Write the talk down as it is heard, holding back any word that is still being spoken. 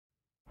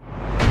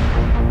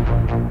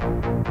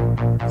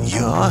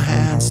Your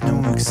hands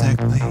know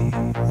exactly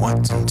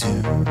what to do.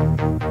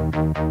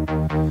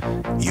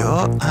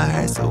 Your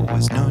eyes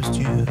always knows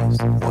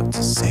just what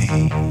to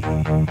say.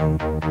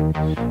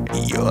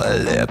 Your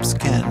lips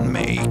can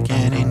make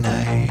any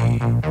night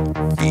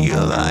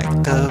feel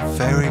like the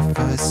very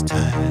first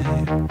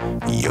time.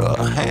 Your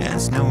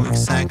hands know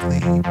exactly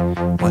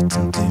what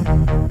to do.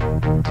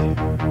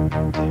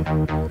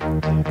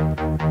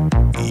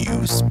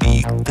 You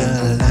speak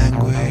the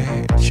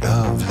language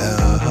of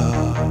love.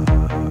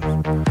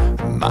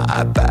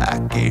 My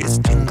back is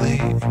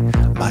tingling,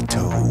 my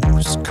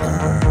toes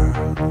curl,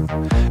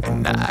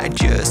 and I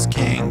just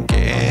can't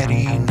get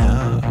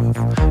enough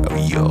of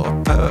your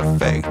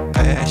perfect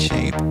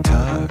pear-shaped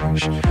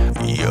touch.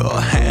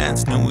 Your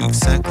hands know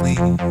exactly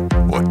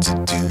what to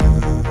do.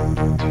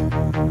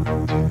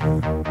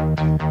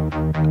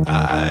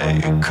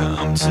 I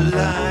come to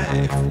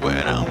life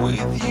when I'm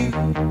with you.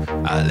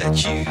 I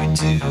let you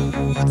do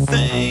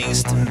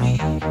things to me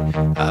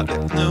I've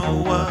let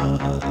no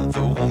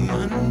other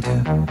woman do.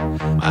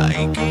 My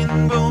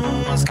aching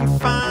bones can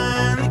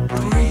finally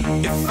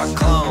breathe. If I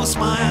close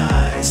my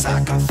eyes,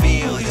 I can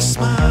feel your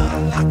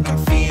smile. I can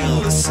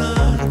feel the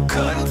sun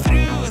cutting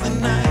through the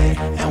night.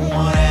 And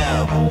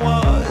whatever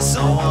was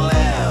or will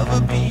ever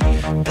be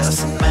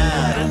doesn't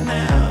matter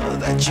now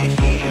that you're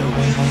here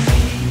with me.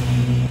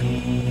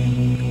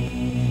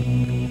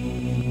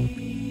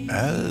 A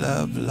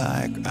love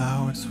like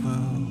ours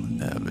will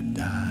never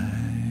die,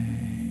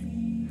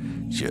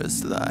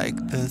 just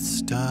like the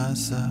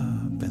stars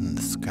up in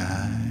the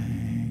sky.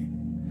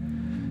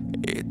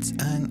 It's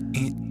an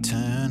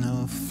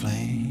eternal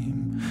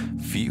flame,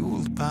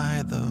 fueled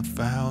by the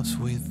vows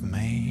we've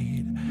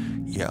made.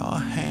 Your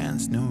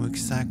hands know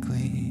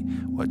exactly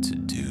what to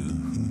do.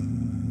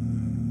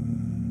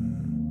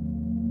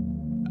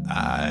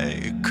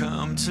 I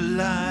come to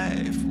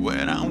life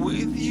when I'm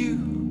with you.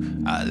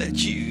 I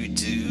let you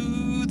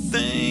do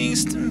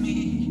things to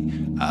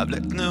me I've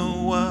let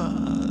no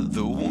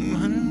other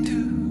woman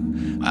do.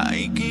 My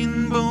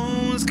aching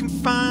bones can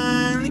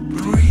finally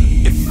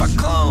breathe. If I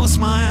close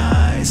my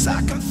eyes,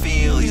 I can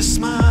feel your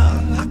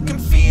smile. I can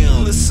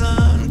feel the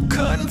sun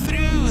cutting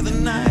through the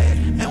night.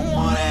 And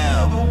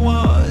whatever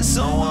was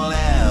or will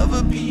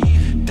ever be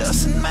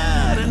doesn't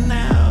matter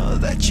now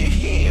that you're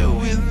here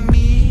with me.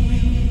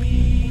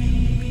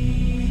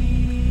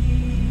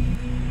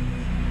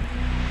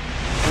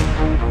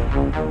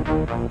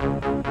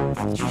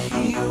 That you're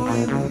here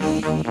with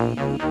me.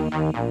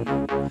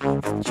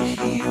 That you're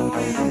here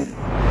with me.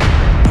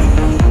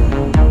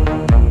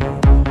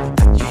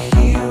 That you're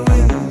here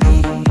with me.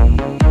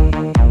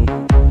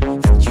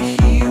 That you're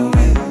here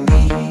with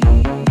me.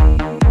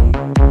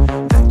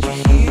 That you're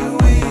here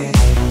with me.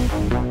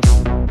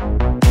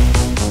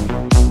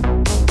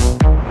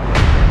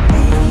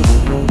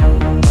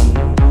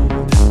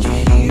 That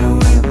you're here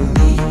with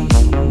me.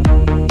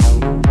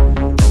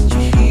 That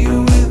you're here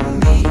with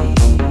me.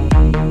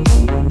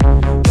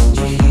 That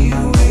you're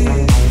here with me.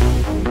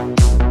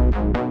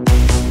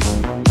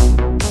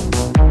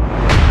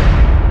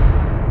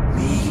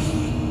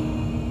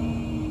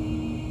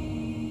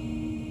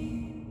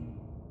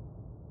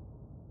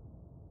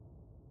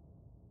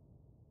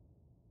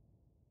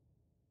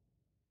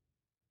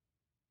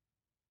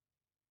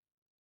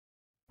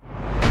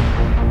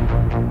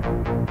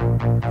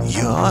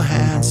 Your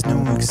hands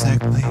know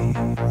exactly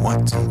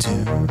what to do.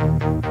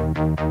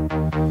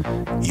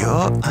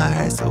 Your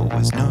eyes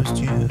always knows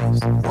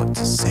just what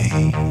to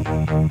say.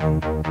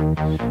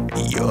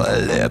 Your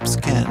lips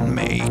can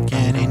make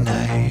any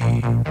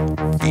night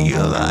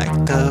feel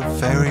like the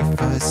very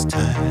first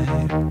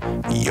time.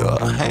 Your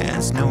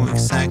hands know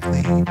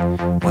exactly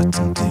what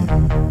to do.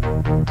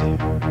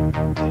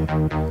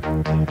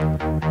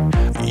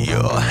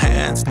 Your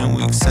hands know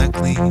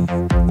exactly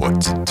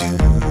what to do.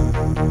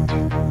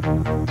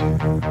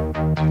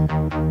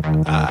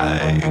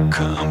 I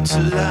come to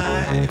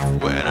life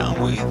when I'm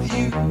with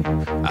you.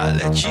 I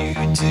let you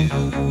do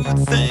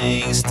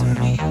things to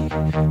me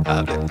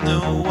I've let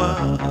no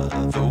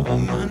other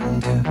woman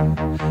do.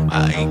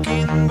 My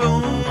aching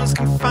bones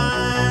can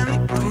finally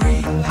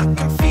breathe. I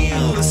can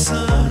feel the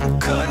sun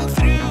cutting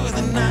through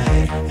the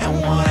night. And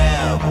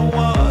whatever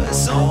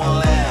was or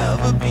will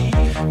ever be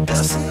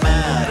doesn't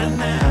matter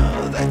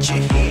now that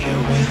you're here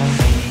with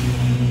me.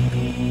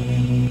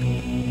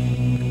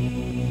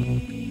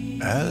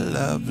 A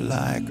love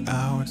like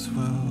ours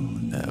will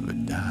never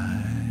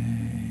die,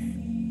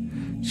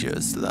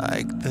 just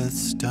like the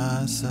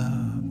stars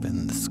up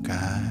in the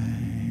sky.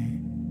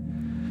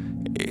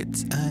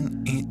 It's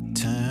an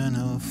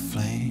eternal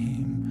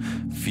flame,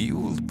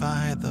 fueled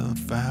by the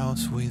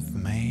vows we've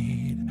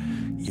made.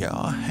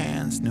 Your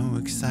hands know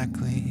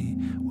exactly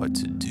what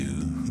to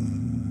do.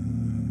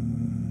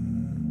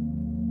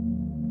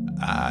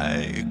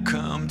 I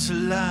come to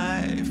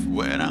life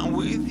when I'm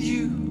with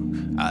you.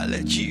 I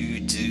let you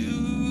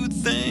do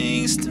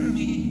things to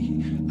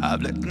me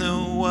I've let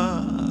no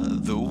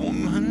other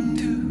woman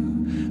do.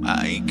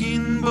 My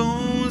aching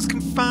bones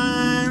can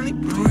finally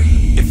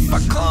breathe. If I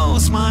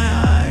close my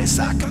eyes,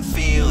 I can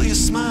feel your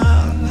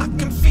smile. I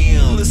can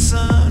feel the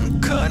sun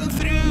cutting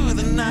through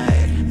the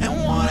night, and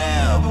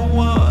whatever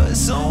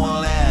was or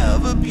will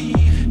ever be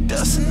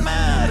doesn't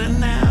matter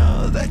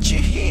now that you're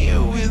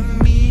here with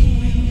me.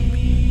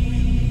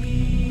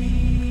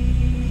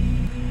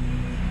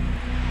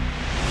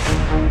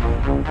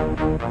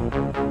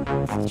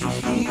 That you're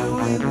here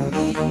with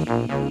me.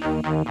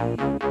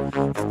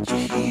 That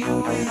you're here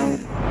with me.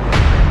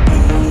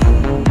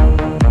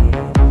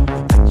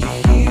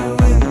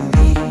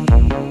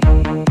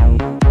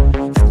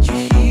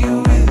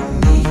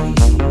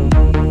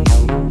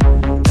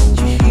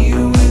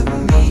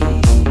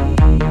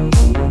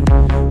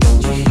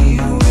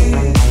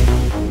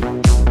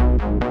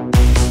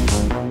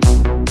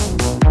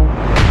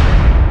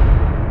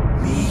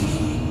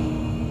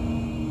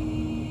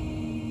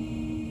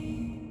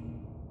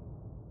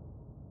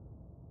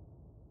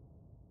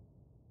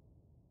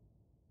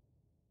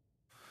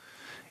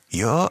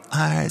 Your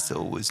eyes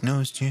always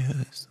knows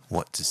just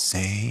what to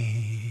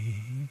say.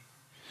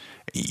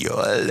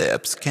 Your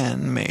lips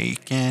can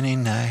make any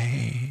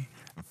night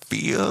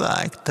feel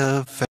like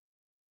the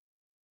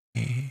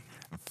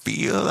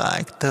feel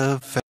like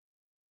the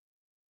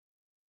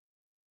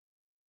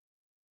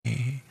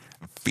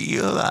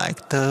feel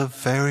like the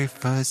very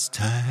first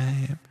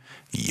time.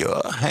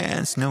 Your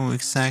hands know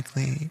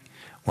exactly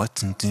what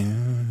to do.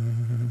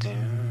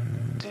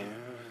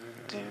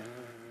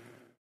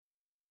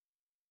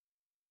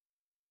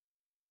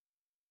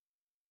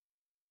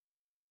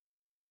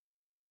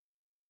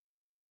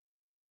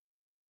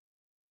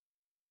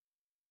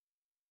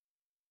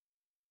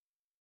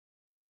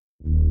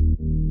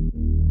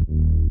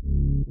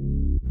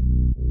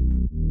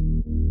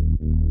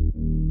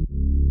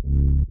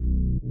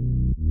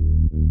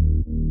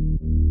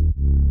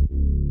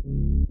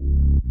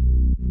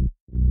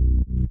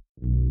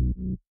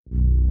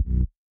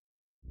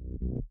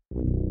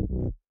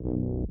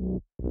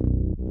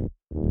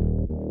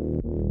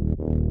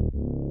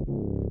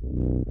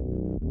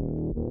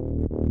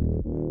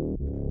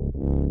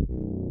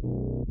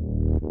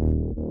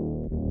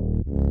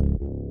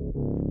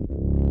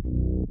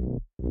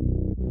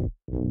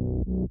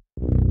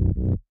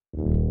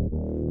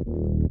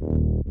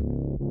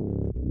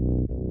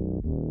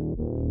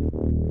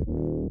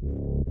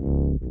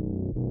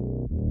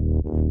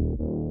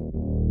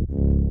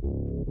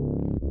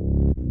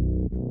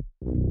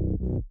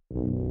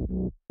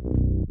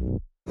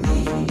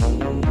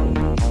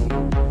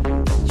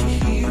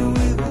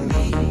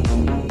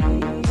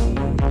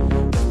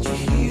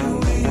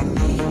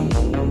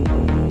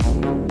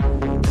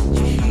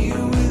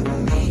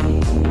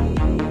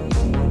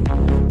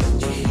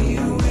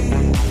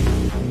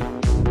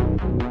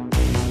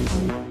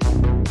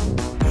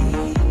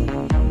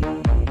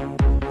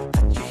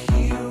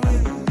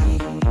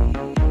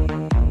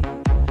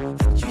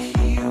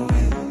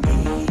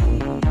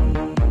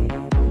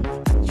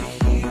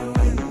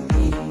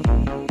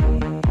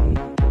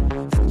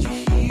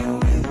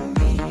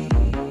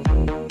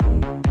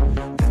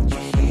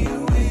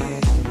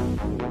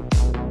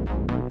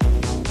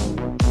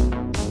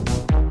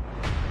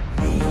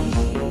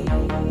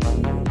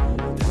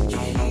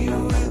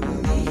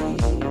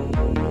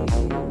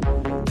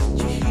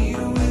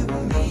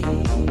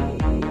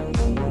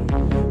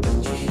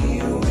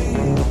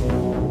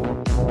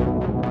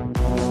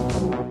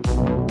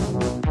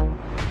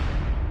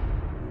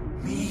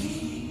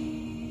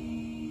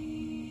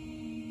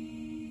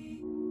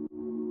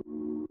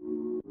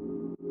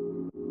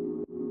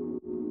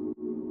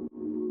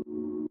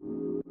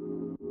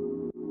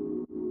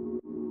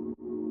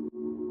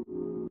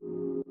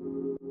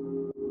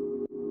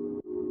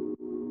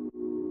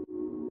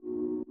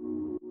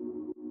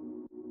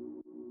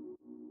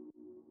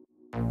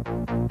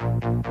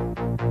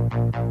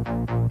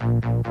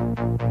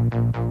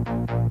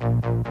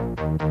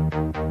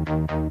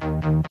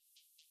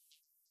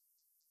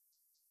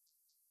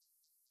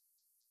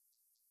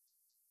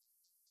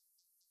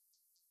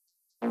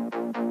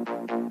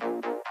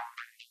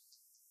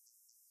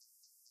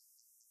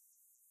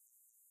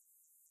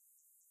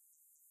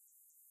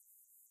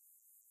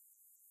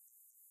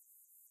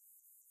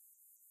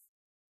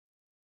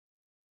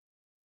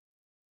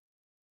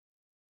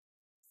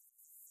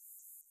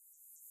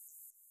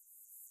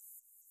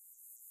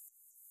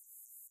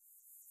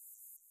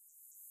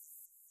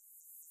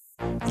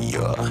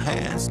 Your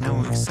hands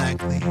know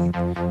exactly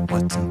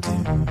what to do.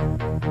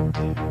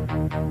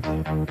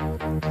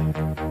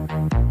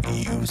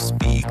 You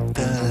speak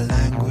the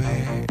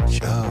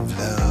language of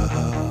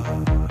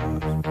love.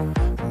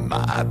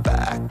 My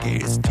back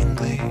is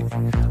tingling,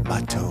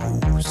 my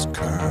toes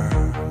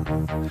curl,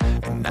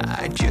 and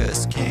I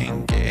just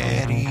can't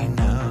get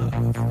enough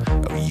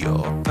of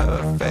your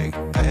perfect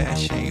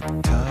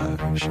pear-shaped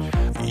touch.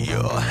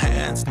 Your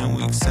hands know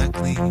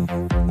exactly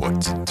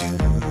what to do.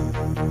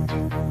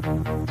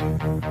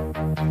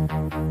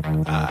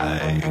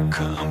 I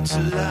come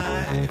to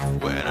life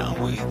when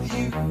I'm with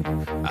you.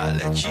 I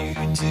let you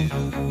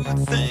do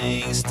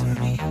things to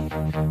me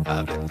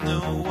I've let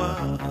no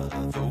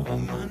other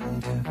woman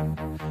do.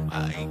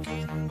 I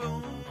can